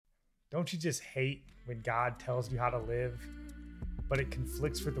Don't you just hate when God tells you how to live, but it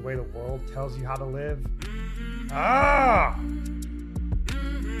conflicts with the way the world tells you how to live? Ah!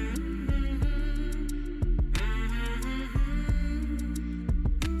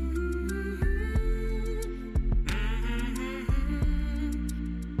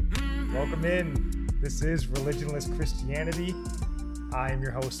 Welcome in. This is Religionless Christianity. I am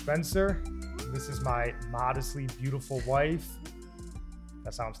your host, Spencer. This is my modestly beautiful wife.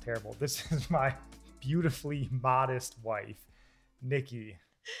 That sounds terrible. This is my beautifully modest wife, Nikki.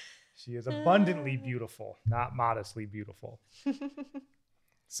 She is abundantly beautiful, not modestly beautiful.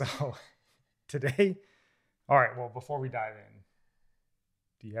 So today, all right, well, before we dive in,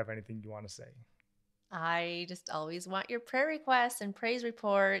 do you have anything you want to say? I just always want your prayer requests and praise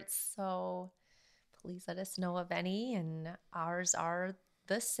reports. So please let us know of any. And ours are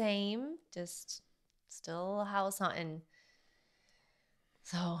the same, just still house hunting.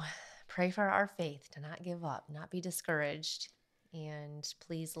 So pray for our faith to not give up, not be discouraged. And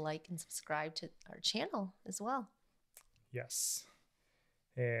please like and subscribe to our channel as well. Yes.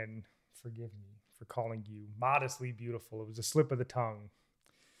 And forgive me for calling you modestly beautiful. It was a slip of the tongue.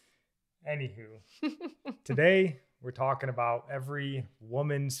 Anywho, today we're talking about every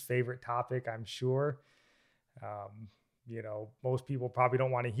woman's favorite topic, I'm sure. Most people probably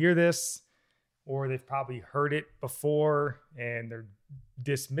don't want to hear this, or they've probably heard it before and they're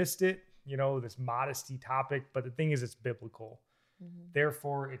dismissed it, this modesty topic. But the thing is, it's biblical. Mm-hmm.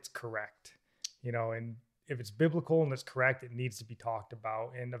 Therefore, it's correct, and if it's biblical and it's correct, it needs to be talked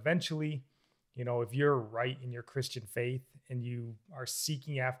about. And eventually, if you're right in your Christian faith and you are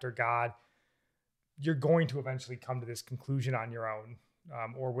seeking after God, you're going to eventually come to this conclusion on your own,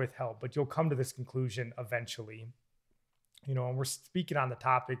 or with help, but you'll come to this conclusion eventually, and we're speaking on the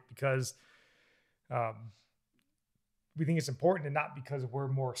topic because we think it's important, and not because we're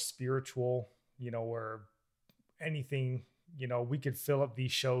more spiritual, or anything. We could fill up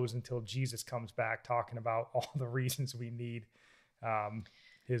these shows until Jesus comes back talking about all the reasons we need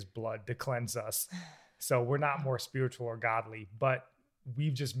his blood to cleanse us. So we're not more spiritual or godly, but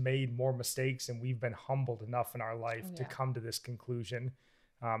we've just made more mistakes, and we've been humbled enough in our life to come to this conclusion.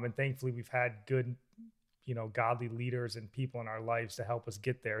 And thankfully we've had good, godly leaders and people in our lives to help us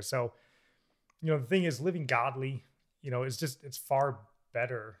get there. So, the thing is, living godly, it's far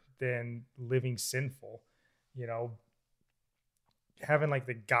better than living sinful. Having like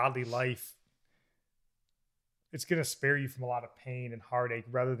the godly life, it's going to spare you from a lot of pain and heartache,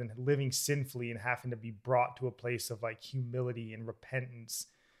 rather than living sinfully and having to be brought to a place of like humility and repentance.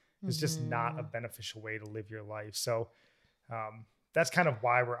 It's just not a beneficial way to live your life. So that's kind of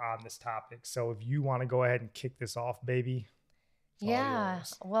why we're on this topic. So if you want to go ahead and kick this off, baby. Yeah.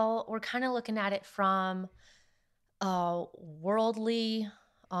 Well, we're kind of looking at it from worldly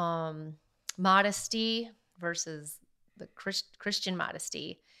modesty versus the Christian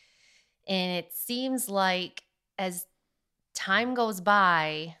modesty. And it seems like as time goes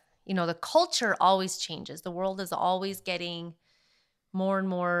by, the culture always changes. The world is always getting more and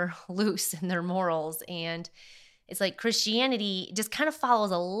more loose in their morals. And it's like Christianity just kind of follows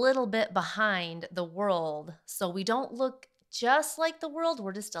a little bit behind the world. So we don't look just like the world.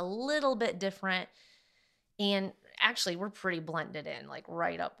 We're just a little bit different. And actually, we're pretty blended in, like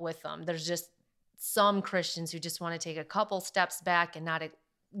right up with them. There's just some Christians who just want to take a couple steps back and not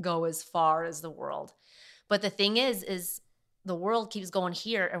go as far as the world. But the thing is the world keeps going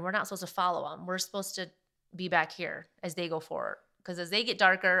here, and we're not supposed to follow them. We're supposed to be back here as they go forward, because as they get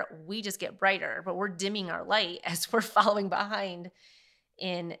darker, we just get brighter, but we're dimming our light as we're following behind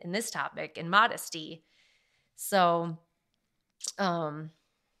in this topic, in modesty. So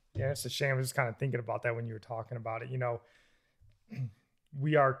yeah, it's a shame. I was just kind of thinking about that when you were talking about it.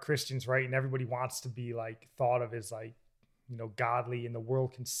 We are Christians, right? And everybody wants to be like thought of as like, godly, and the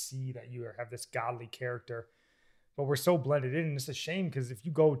world can see that you have this godly character, but we're so blended in. And it's a shame, because if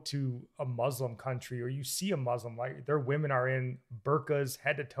you go to a Muslim country or you see a Muslim, like their women are in burqas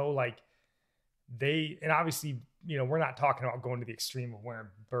head to toe, like and obviously, we're not talking about going to the extreme of wearing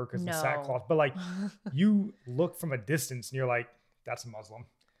burqas and sackcloth, but like you look from a distance and you're like, that's a Muslim.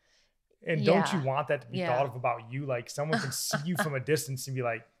 And don't you want that to be thought of about you? Like someone can see you from a distance and be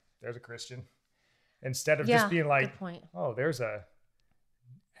like, there's a Christian. Instead of just being like, oh, there's a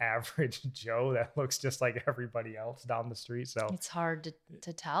average Joe that looks just like everybody else down the street. So it's hard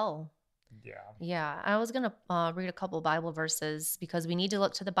to tell. Yeah. Yeah. I was going to read a couple Bible verses, because we need to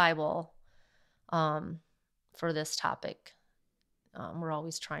look to the Bible for this topic. We're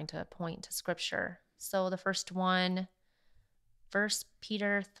always trying to point to scripture. So the first one, 1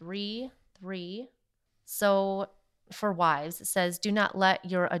 Peter 3:3. So for wives, it says, do not let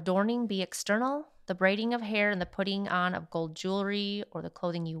your adorning be external, the braiding of hair and the putting on of gold jewelry or the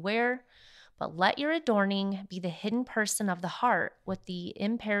clothing you wear, but let your adorning be the hidden person of the heart with the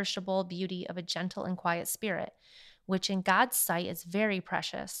imperishable beauty of a gentle and quiet spirit, which in God's sight is very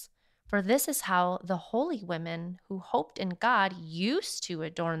precious. For this is how the holy women who hoped in God used to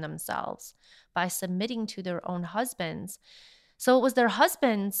adorn themselves, by submitting to their own husbands. So it was their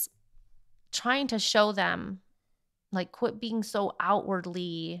husbands trying to show them, like, quit being so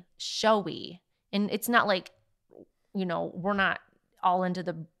outwardly showy. And it's not like, we're not all into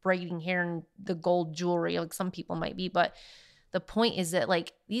the braiding hair and the gold jewelry like some people might be, but the point is that,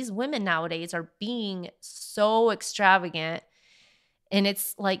 like, these women nowadays are being so extravagant, and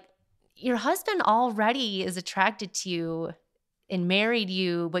it's like your husband already is attracted to you and married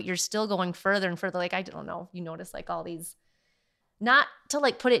you, but you're still going further and further. Like, I don't know, you notice like all these, not to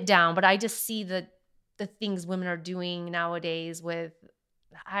like put it down, but I just see the things women are doing nowadays with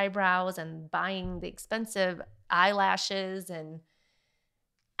eyebrows and buying the expensive eyelashes and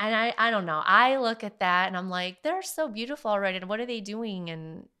I don't know. I look at that and I'm like, they're so beautiful already. And what are they doing?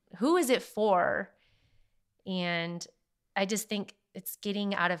 And who is it for? And I just think it's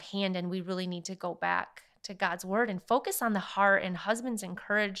getting out of hand, and we really need to go back to God's word and focus on the heart. And husbands,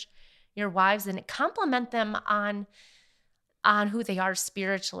 encourage your wives and compliment them on who they are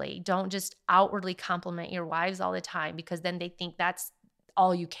spiritually. Don't just outwardly compliment your wives all the time, because then they think that's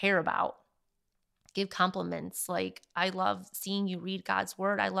all you care about. Give compliments. Like, I love seeing you read God's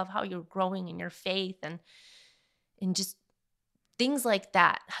word. I love how you're growing in your faith and just things like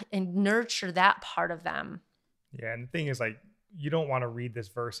that, and nurture that part of them. Yeah. And the thing is, like, you don't want to read this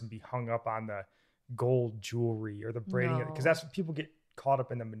verse and be hung up on the gold jewelry or the braiding, because that's what people get caught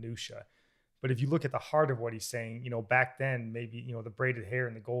up in, the minutia. But if you look at the heart of what he's saying, back then, maybe, the braided hair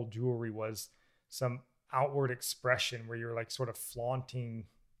and the gold jewelry was some outward expression where you're like sort of flaunting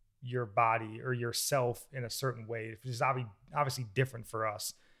your body or yourself in a certain way, which is obviously different for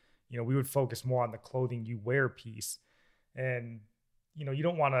us. We would focus more on the clothing you wear piece. And, you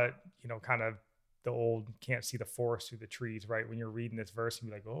don't want to, kind of the old can't see the forest through the trees, right? When you're reading this verse and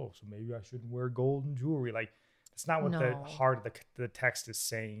be like, oh, so maybe I shouldn't wear gold and jewelry. Like, that's not what the heart of the text is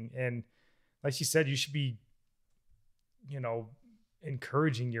saying. And like she said, you should be,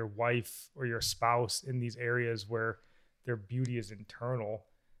 encouraging your wife or your spouse in these areas where their beauty is internal,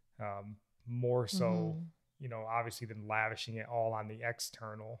 more so, obviously, than lavishing it all on the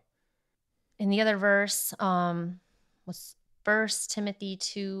external. And the other verse was 1 Timothy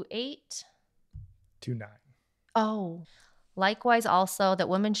 2:8. 2:9. Oh, likewise also that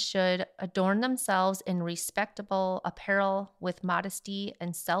women should adorn themselves in respectable apparel with modesty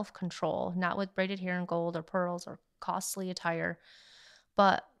and self-control, not with braided hair and gold or pearls or costly attire,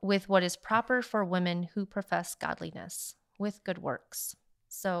 but with what is proper for women who profess godliness, with good works.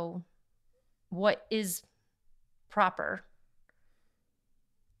 So what is proper?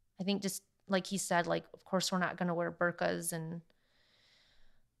 I think just like he said, like, of course, we're not going to wear burqas and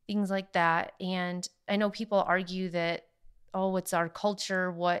things like that. And I know people argue that, oh, it's our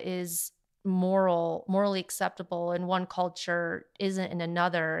culture. What is morally acceptable in one culture isn't in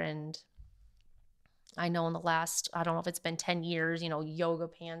another. And I know in the last, I don't know if it's been 10 years, yoga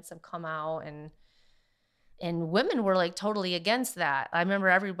pants have come out, and women were like totally against that. I remember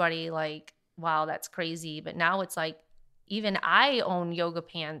everybody like, wow, that's crazy. But now it's like, even I own yoga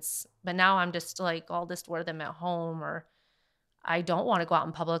pants, but now I'm just like, I'll just wear them at home, or I don't want to go out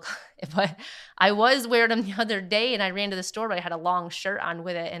in public. But I was wearing them the other day, and I ran to the store, but I had a long shirt on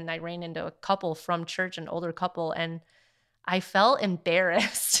with it, and I ran into a couple from church, an older couple, and I felt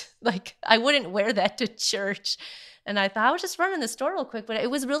embarrassed. Like, I wouldn't wear that to church. And I thought I was just running the store real quick, but it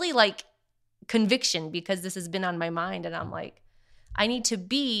was really like conviction, because this has been on my mind, and I'm like, I need to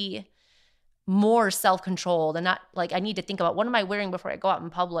be more self-controlled, and not like, I need to think about, what am I wearing before I go out in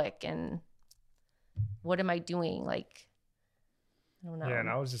public, and what am I doing? Like, I don't know. Yeah, and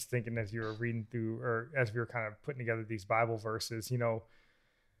I was just thinking as you were reading through, or as we were kind of putting together these Bible verses,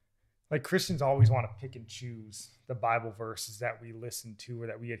 like, Christians always want to pick and choose the Bible verses that we listen to or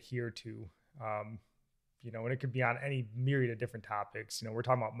that we adhere to, and it could be on any myriad of different topics. We're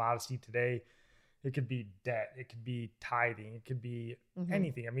talking about modesty today. It could be debt. It could be tithing. It could be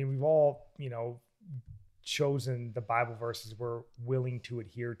anything. I mean, we've all, chosen the Bible verses we're willing to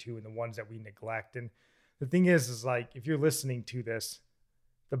adhere to and the ones that we neglect. And the thing is like, if you're listening to this,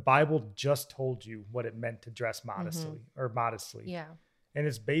 the Bible just told you what it meant to dress modestly or modestly. Yeah. And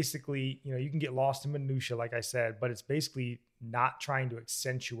it's basically, you can get lost in minutia, like I said, but it's basically not trying to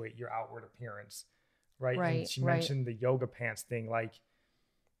accentuate your outward appearance. Right. And she mentioned the yoga pants thing. Like,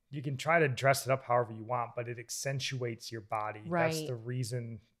 you can try to dress it up however you want, but it accentuates your body. Right. That's the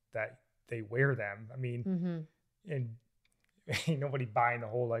reason that they wear them. I mean, and ain't nobody buying the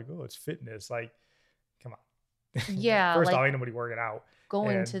whole like, oh, it's fitness. Like, come on. Yeah. First like off, ain't nobody working out.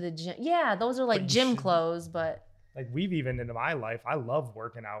 going to the gym. Yeah. Those are like gym clothes, but like we've even into my life, I love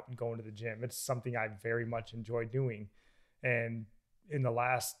working out and going to the gym. It's something I very much enjoy doing. And in the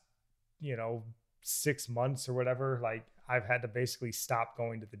last, 6 months or whatever, like I've had to basically stop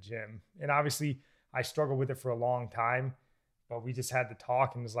going to the gym. And obviously I struggled with it for a long time, but we just had to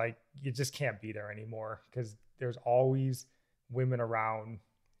talk and it was like, you just can't be there anymore because there's always women around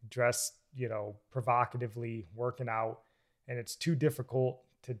dressed, provocatively working out. And it's too difficult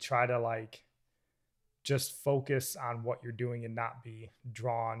to try to like just focus on what you're doing and not be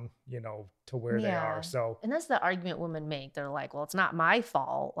drawn, to where they are. So, and that's the argument women make. They're like, well, it's not my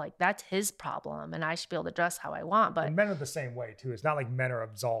fault. Like that's his problem. And I should be able to dress how I want. But and men are the same way too. It's not like men are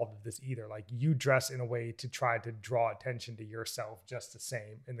absolved of this either. Like you dress in a way to try to draw attention to yourself just the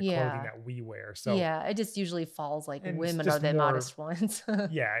same in the clothing that we wear. So yeah, it just usually falls like women are the modest ones.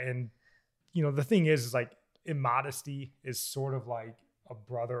 Yeah. And, the thing is like immodesty is sort of like a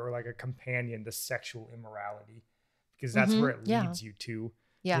brother or like a companion to sexual immorality because that's where it leads you to.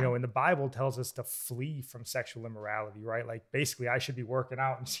 Yeah. And the Bible tells us to flee from sexual immorality, right? Like basically I should be working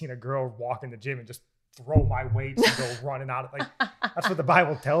out and seeing a girl walk in the gym and just throw my weights and go running out. Like that's what the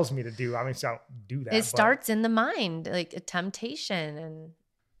Bible tells me to do. I mean, so I don't do that. It starts in the mind, like a temptation.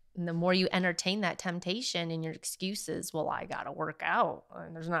 And the more you entertain that temptation and your excuses, well, I got to work out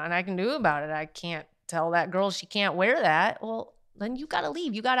and there's nothing I can do about it. I can't tell that girl she can't wear that. Well, then you got to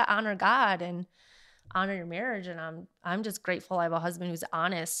leave. You got to honor God and honor your marriage. And I'm just grateful I have a husband who's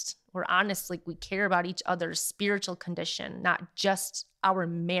honest. We're honest. Like we care about each other's spiritual condition, not just our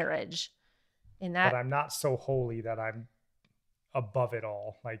marriage. But I'm not so holy that I'm above it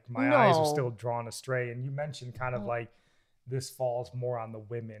all. Like my eyes are still drawn astray. And you mentioned kind of like this falls more on the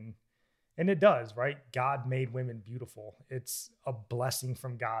women. And it does, right? God made women beautiful. It's a blessing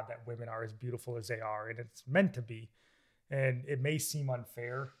from God that women are as beautiful as they are. And it's meant to be. And it may seem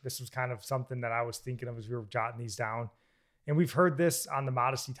unfair. This was kind of something that I was thinking of as we were jotting these down. And we've heard this on the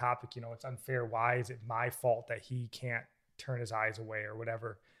modesty topic, it's unfair. Why is it my fault that he can't turn his eyes away or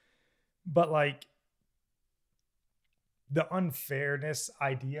whatever? But like the unfairness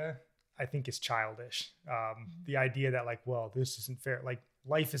idea, I think is childish. The idea that like, well, this isn't fair. Like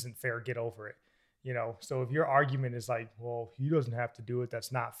life isn't fair. Get over it. So if your argument is like, well, he doesn't have to do it.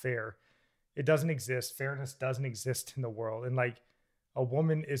 That's not fair. It doesn't exist. Fairness doesn't exist in the world. And like a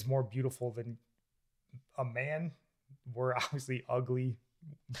woman is more beautiful than a man. We're obviously ugly,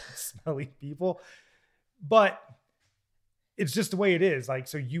 smelly people, but it's just the way it is. Like,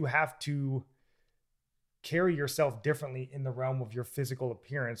 so you have to carry yourself differently in the realm of your physical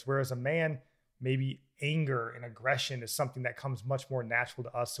appearance. Whereas a man, maybe anger and aggression is something that comes much more natural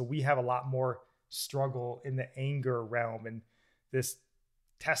to us. So we have a lot more struggle in the anger realm and this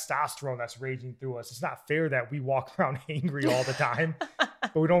testosterone that's raging through us. It's not fair that we walk around angry all the time,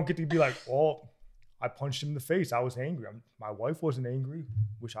 but we don't get to be like, well, I punched him in the face. I was angry. My wife wasn't angry.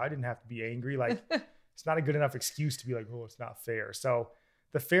 Wish I didn't have to be angry. Like it's not a good enough excuse to be like, oh, it's not fair. So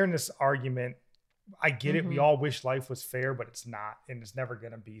the fairness argument, I get it. We all wish life was fair, but it's not, and it's never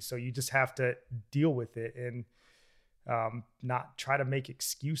going to be. So you just have to deal with it and not try to make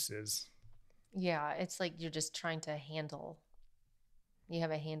excuses. Yeah. It's like you're just trying to handle. You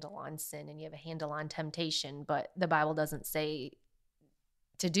have a handle on sin and you have a handle on temptation, but the Bible doesn't say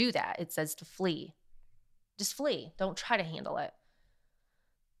to do that. It says to flee. Just flee. Don't try to handle it.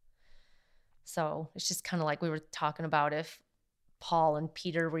 So it's just kind of like we were talking about if Paul and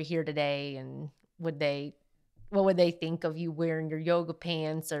Peter were here today and what would they think of you wearing your yoga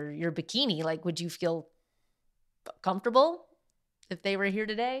pants or your bikini? Like, would you feel comfortable if they were here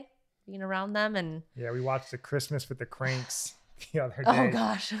today being around them? And yeah, we watched the Christmas with the Cranks the other day. Oh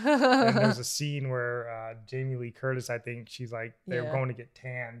gosh. And there's a scene where Jamie Lee Curtis, I think she's like, they were going to get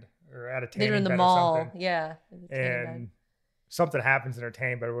tanned or at a tanning They're in the bed mall. or something. Yeah. And something happens in her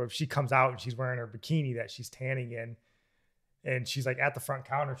tanning bed where she comes out and she's wearing her bikini that she's tanning in. And she's like at the front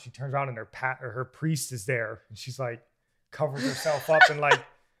counter. She turns around and her priest is there. And she's like covers herself up. And like,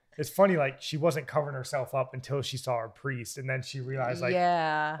 it's funny, like she wasn't covering herself up until she saw her priest. And then she realized like,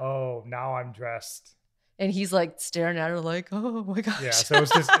 oh, now I'm dressed. And he's like staring at her like, oh my gosh. Yeah. So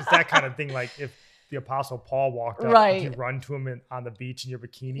it's that kind of thing. Like if the Apostle Paul walked up, right, you run to him on the beach in your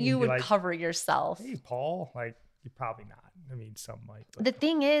bikini. You would like, cover yourself. Hey, Paul. Like, you're probably not. I mean, some might. But. The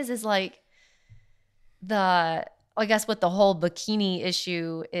thing is like I guess what the whole bikini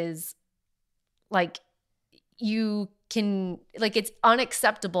issue is like, you can, like, it's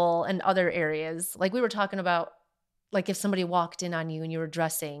unacceptable in other areas. Like we were talking about, like if somebody walked in on you and you were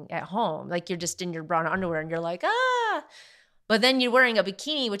dressing at home, like you're just in your brown underwear and you're like, ah, but then you're wearing a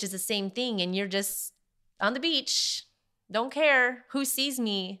bikini, which is the same thing. And you're just on the beach, don't care who sees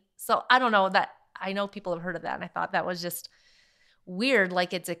me. So I don't know that, I know people have heard of that. And I thought that was just weird.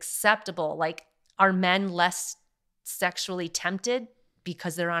 Like it's acceptable. Like are men less sexually tempted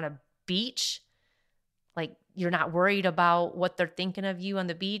because they're on a beach? Like you're not worried about what they're thinking of you on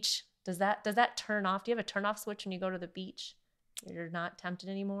the beach. Does that turn off? Do you have a turn off switch when you go to the beach? You're not tempted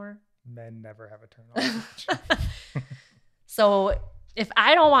anymore? Men never have a turn off switch. So if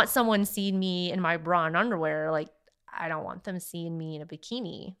I don't want someone seeing me in my bra and underwear, like I don't want them seeing me in a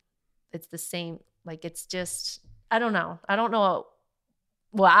bikini. It's the same. Like it's just, I don't know. I don't know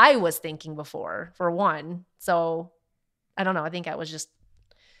what I was thinking before, for one. So I don't know. I think I was just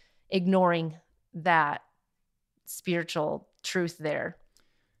ignoring that spiritual truth there.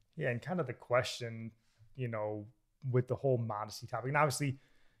 Yeah, and kind of the question, with the whole modesty topic, and obviously,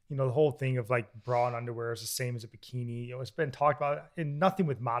 the whole thing of like bra and underwear is the same as a bikini. It's been talked about, and nothing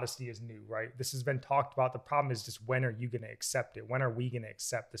with modesty is new, right? This has been talked about. The problem is just, when are you going to accept it? When are we going to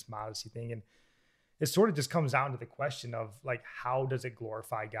accept this modesty thing? And it sort of just comes down to the question of like, how does it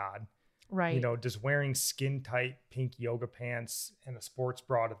glorify God? Right. Does wearing skin tight pink yoga pants and a sports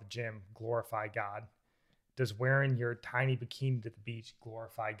bra to the gym glorify God? Does wearing your tiny bikini to the beach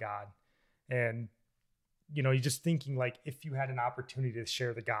glorify God? And, you're just thinking like, if you had an opportunity to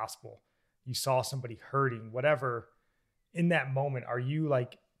share the gospel, you saw somebody hurting, whatever, in that moment, are you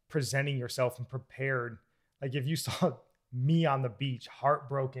like presenting yourself and prepared? Like if you saw me on the beach,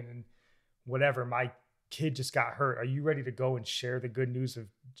 heartbroken and whatever, my kid just got hurt, are you ready to go and share the good news of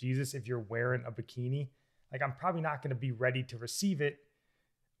Jesus if you're wearing a bikini? Like, I'm probably not going to be ready to receive it,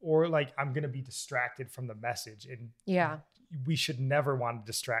 or like I'm going to be distracted from the message. And yeah, we should never want to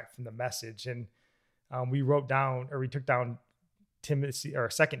distract from the message. And we took down Timothy, or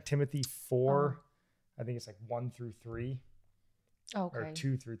 2 Timothy 4. I think it's like 1-3. Okay. Or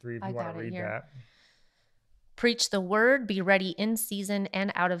 2-3 if you want to read that. Preach the word, be ready in season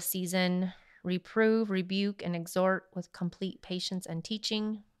and out of season. Reprove, rebuke, and exhort with complete patience and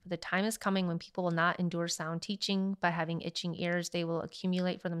teaching. For the time is coming when people will not endure sound teaching, but having itching ears, they will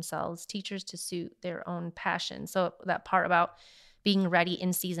accumulate for themselves teachers to suit their own passion. So that part about being ready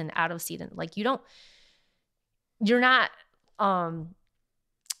in season, out of season, like you're not going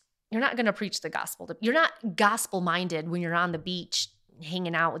to preach the gospel. You're not gospel minded when you're on the beach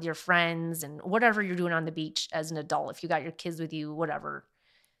hanging out with your friends and whatever you're doing on the beach as an adult. If you got your kids with you, whatever.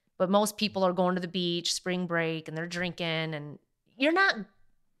 But most people are going to the beach, spring break, and they're drinking, and you're not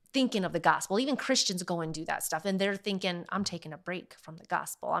thinking of the gospel. Even Christians go and do that stuff, and they're thinking, I'm taking a break from the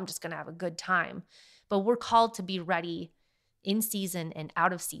gospel. I'm just going to have a good time. But we're called to be ready in season and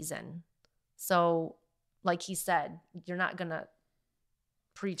out of season. So like he said, you're not going to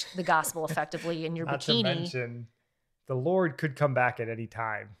preach the gospel effectively in your not bikini. To mention, the Lord could come back at any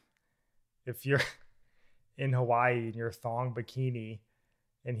time. If you're in Hawaii in your thong bikini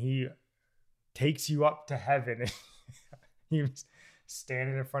and he takes you up to heaven and you're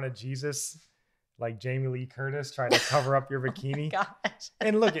standing in front of Jesus like Jamie Lee Curtis trying to cover up your bikini. Oh my gosh.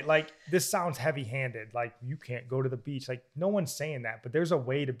 And look at, like, this sounds heavy-handed. Like, you can't go to the beach. Like, no one's saying that, but there's a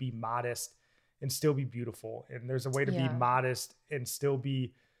way to be modest and still be beautiful. And there's a way to be modest and still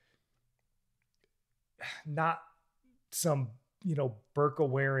be not some, burqa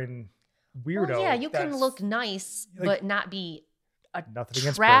wearing weirdo. Well, yeah, you can look nice, like, but not be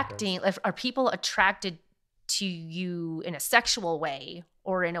attracting. Are people attracted to you in a sexual way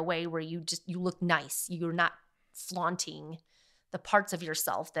or in a way where you look nice? You're not flaunting the parts of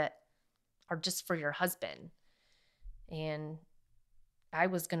yourself that are just for your husband. And I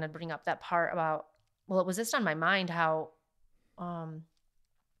was going to bring up that part about, it was just on my mind how,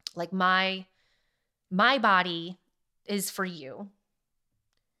 like my body is for you,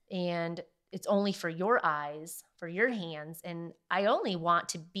 and it's only for your eyes, for your hands, and I only want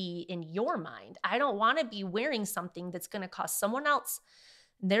to be in your mind. I don't want to be wearing something that's going to cause someone else,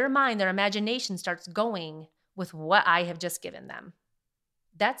 their mind, their imagination starts going with what I have just given them.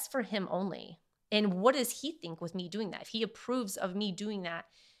 That's for him only. And what does he think with me doing that? If he approves of me doing that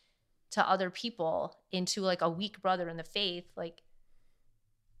to other people, into like a weak brother in the faith, like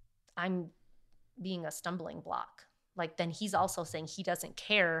I'm being a stumbling block. Like then he's also saying he doesn't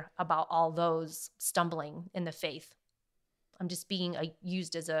care about all those stumbling in the faith. I'm just being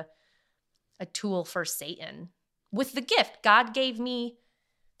used as a tool for Satan with the gift. God gave me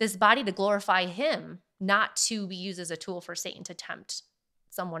this body to glorify him, not to be used as a tool for Satan to tempt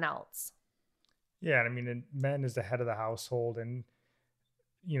someone else. Yeah, and I mean, and men is the head of the household, and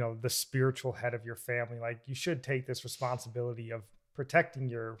the spiritual head of your family. Like, you should take this responsibility of protecting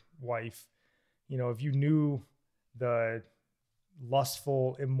your wife. If you knew the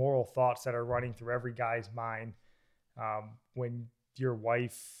lustful, immoral thoughts that are running through every guy's mind, when your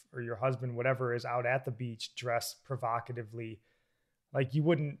wife or your husband, whatever, is out at the beach dressed provocatively, like, you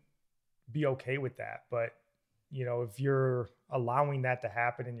wouldn't be okay with that. But if you're allowing that to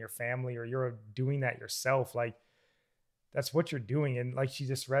happen in your family, or you're doing that yourself, like, that's what you're doing. And like she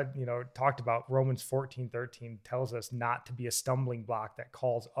just read, talked about, Romans 14:13 tells us not to be a stumbling block that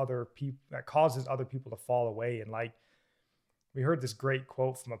causes other people to fall away. And like, we heard this great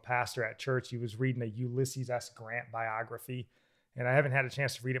quote from a pastor at church. He was reading a Ulysses S. Grant biography, and I haven't had a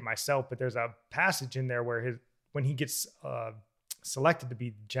chance to read it myself, but there's a passage in there where when he gets selected to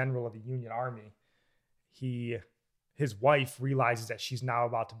be general of the Union Army, his wife realizes that she's now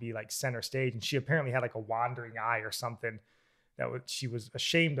about to be like center stage, and she apparently had like a wandering eye or something she was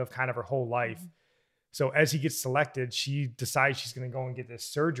ashamed of kind of her whole life. Mm-hmm. So as he gets selected, she decides she's going to go and get this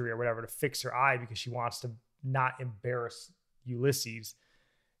surgery or whatever to fix her eye, because she wants to not embarrass Ulysses.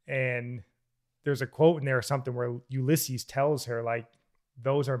 And there's a quote in there or something where Ulysses tells her, like,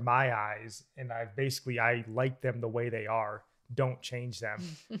 those are my eyes, and I like them the way they are. Don't change them.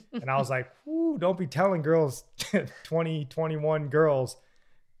 And I was like, "Ooh, don't be telling girls, 20, 21 girls,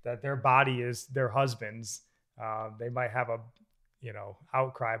 that their body is their husband's." They might have a,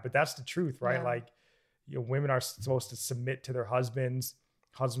 outcry, but that's the truth, right? Yeah. Like, women are supposed to submit to their husbands.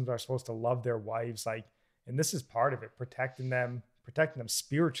 Husbands are supposed to love their wives. Like, and this is part of it, protecting them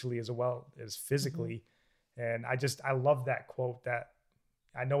spiritually as well as physically. Mm-hmm. And I love that quote. That,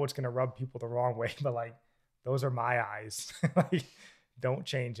 I know it's going to rub people the wrong way, but like, those are my eyes. Like, don't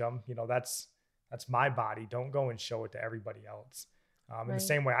change them. That's my body. Don't go and show it to everybody else. Right. In the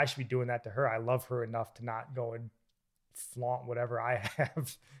same way, I should be doing that to her. I love her enough to not go and flaunt whatever I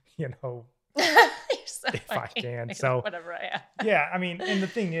have, so if funny. I can. So whatever I have. Yeah. I mean, and the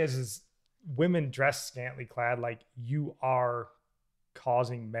thing is women dress scantily clad. Like, you are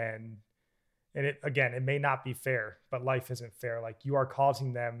causing men, and it may not be fair, but life isn't fair. Like, you are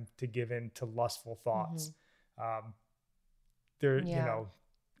causing them to give in to lustful thoughts. Mm-hmm.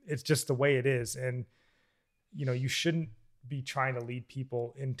 It's just the way it is. And, you shouldn't be trying to lead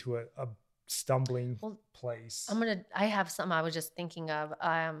people into a stumbling place. I have something I was just thinking of.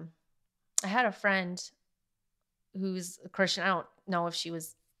 I had a friend who's a Christian. I don't know if she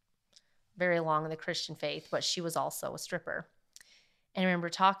was very long in the Christian faith, but she was also a stripper. And I remember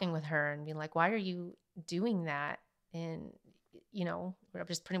talking with her and being like, why are you doing that? And, we're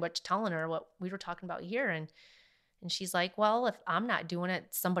just pretty much telling her what we were talking about here. And she's like, well, if I'm not doing it,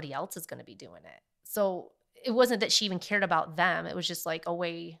 somebody else is going to be doing it. So it wasn't that she even cared about them. It was just like a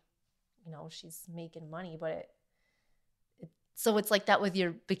way, she's making money. But so it's like that with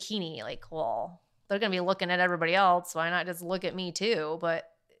your bikini. Like, well, they're going to be looking at everybody else. Why not just look at me too? But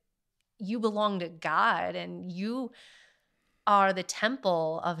you belong to God, and you are the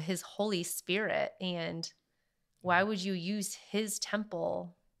temple of his Holy Spirit. And why would you use his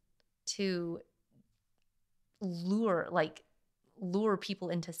temple to lure people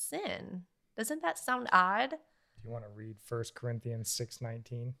into sin? Doesn't that sound odd? Do you want to read 1 Corinthians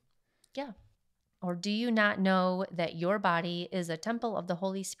 6:19? Yeah. Or do you not know that your body is a temple of the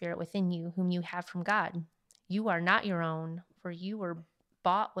Holy Spirit within you, whom you have from God? You are not your own, for you were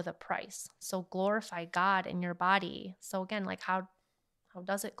bought with a price. So glorify God in your body. So again, like, how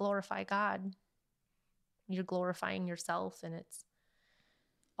does it glorify God? You're glorifying yourself, and it's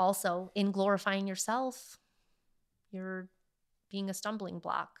also in glorifying yourself, you're being a stumbling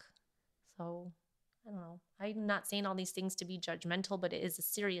block. So I don't know. I'm not saying all these things to be judgmental, but it is a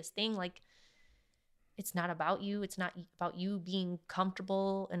serious thing. Like, it's not about you. It's not about you being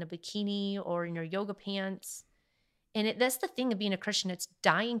comfortable in a bikini or in your yoga pants. And that's the thing of being a Christian. It's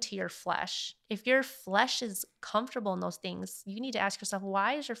dying to your flesh. If your flesh is comfortable in those things, you need to ask yourself,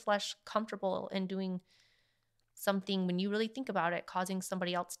 why is your flesh comfortable in doing something, when you really think about it, causing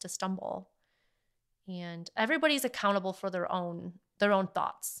somebody else to stumble? And everybody's accountable for their own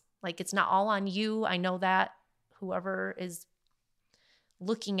thoughts. Like, it's not all on you. I know that whoever is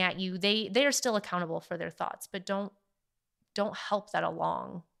looking at you, they are still accountable for their thoughts, but don't help that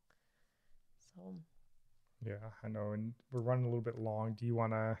along. So yeah, I know. And we're running a little bit long. Do you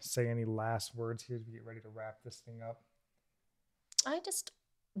want to say any last words here as we get ready to wrap this thing up? I just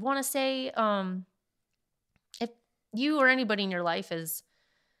want to say, if you or anybody in your life is,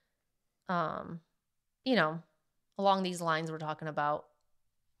 along these lines we're talking about,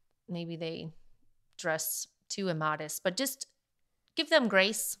 maybe they dress too immodest, but just give them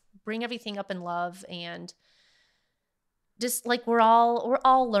grace, bring everything up in love, and just like we're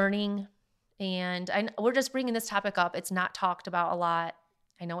all learning, and we're just bringing this topic up. It's not talked about a lot.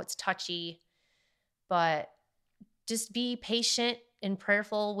 I know it's touchy, but just be patient and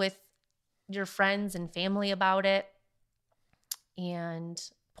prayerful with your friends and family about it, and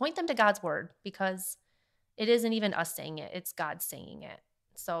point them to God's word, because it isn't even us saying it, it's God saying it.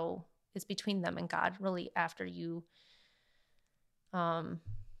 So it's between them and God, really, after you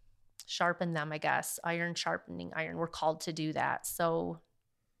sharpen them, I guess. Iron sharpening iron. We're called to do that. So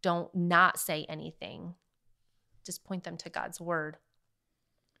don't not say anything. Just point them to God's word.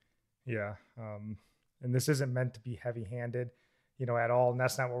 Yeah. And this isn't meant to be heavy-handed, at all. And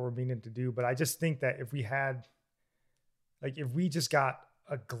that's not what we're meaning to do. But I just think that if we just got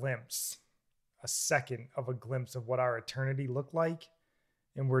a second of a glimpse of what our eternity looked like,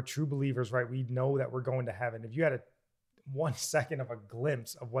 and we're true believers, right? We know that we're going to heaven. If you had 1 second of a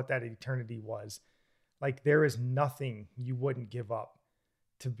glimpse of what that eternity was, like, there is nothing you wouldn't give up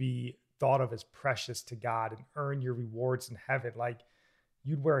to be thought of as precious to God and earn your rewards in heaven. Like,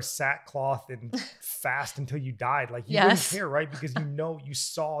 you'd wear sackcloth and fast until you died. Like, you wouldn't care, right? Because you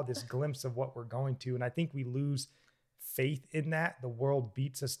saw this glimpse of what we're going to. And I think we lose faith in that. The world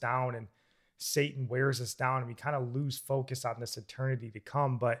beats us down and Satan wears us down, and we kind of lose focus on this eternity to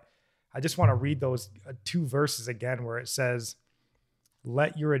come. But I just want to read those 2 verses again, where it says,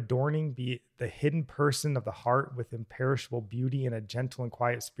 "Let your adorning be the hidden person of the heart with imperishable beauty and a gentle and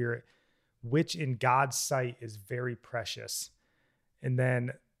quiet spirit, which in God's sight is very precious." And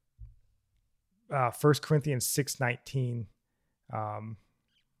then 1 Corinthians 6:19, I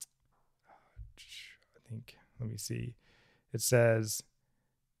think, let me see. It says,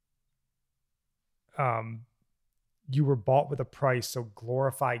 you were bought with a price, so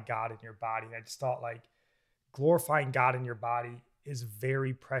glorify God in your body. And I just thought, like, glorifying God in your body is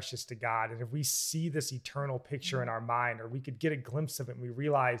very precious to God. And if we see this eternal picture in our mind, or we could get a glimpse of it, and we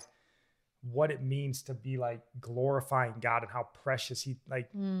realize what it means to be like glorifying God and how precious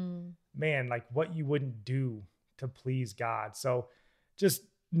man, like what you wouldn't do to please God. So just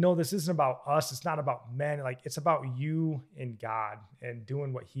know this isn't about us. It's not about men. Like, it's about you and God and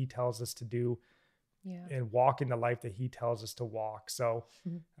doing what he tells us to do, and walking the life that he tells us to walk. So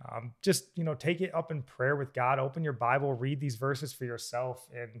just, take it up in prayer with God, open your Bible, read these verses for yourself,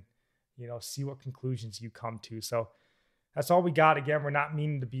 and, see what conclusions you come to. So that's all we got. Again, we're not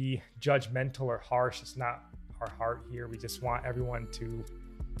meaning to be judgmental or harsh. It's not our heart here. We just want everyone to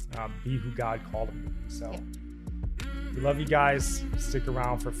be who God called them to be. So we love you guys. Stick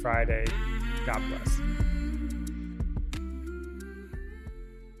around for Friday. God bless.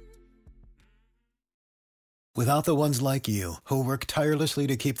 Without the ones like you, who work tirelessly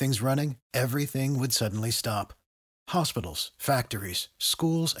to keep things running, everything would suddenly stop. Hospitals, factories,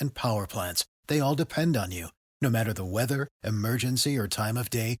 schools, and power plants, they all depend on you. No matter the weather, emergency, or time of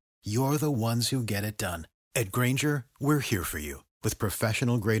day, you're the ones who get it done. At Grainger, we're here for you with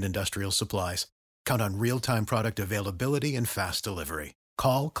professional-grade industrial supplies. Count on real-time product availability and fast delivery.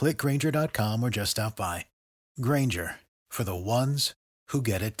 Call, click Grainger.com, or just stop by. Grainger, for the ones who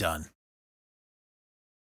get it done.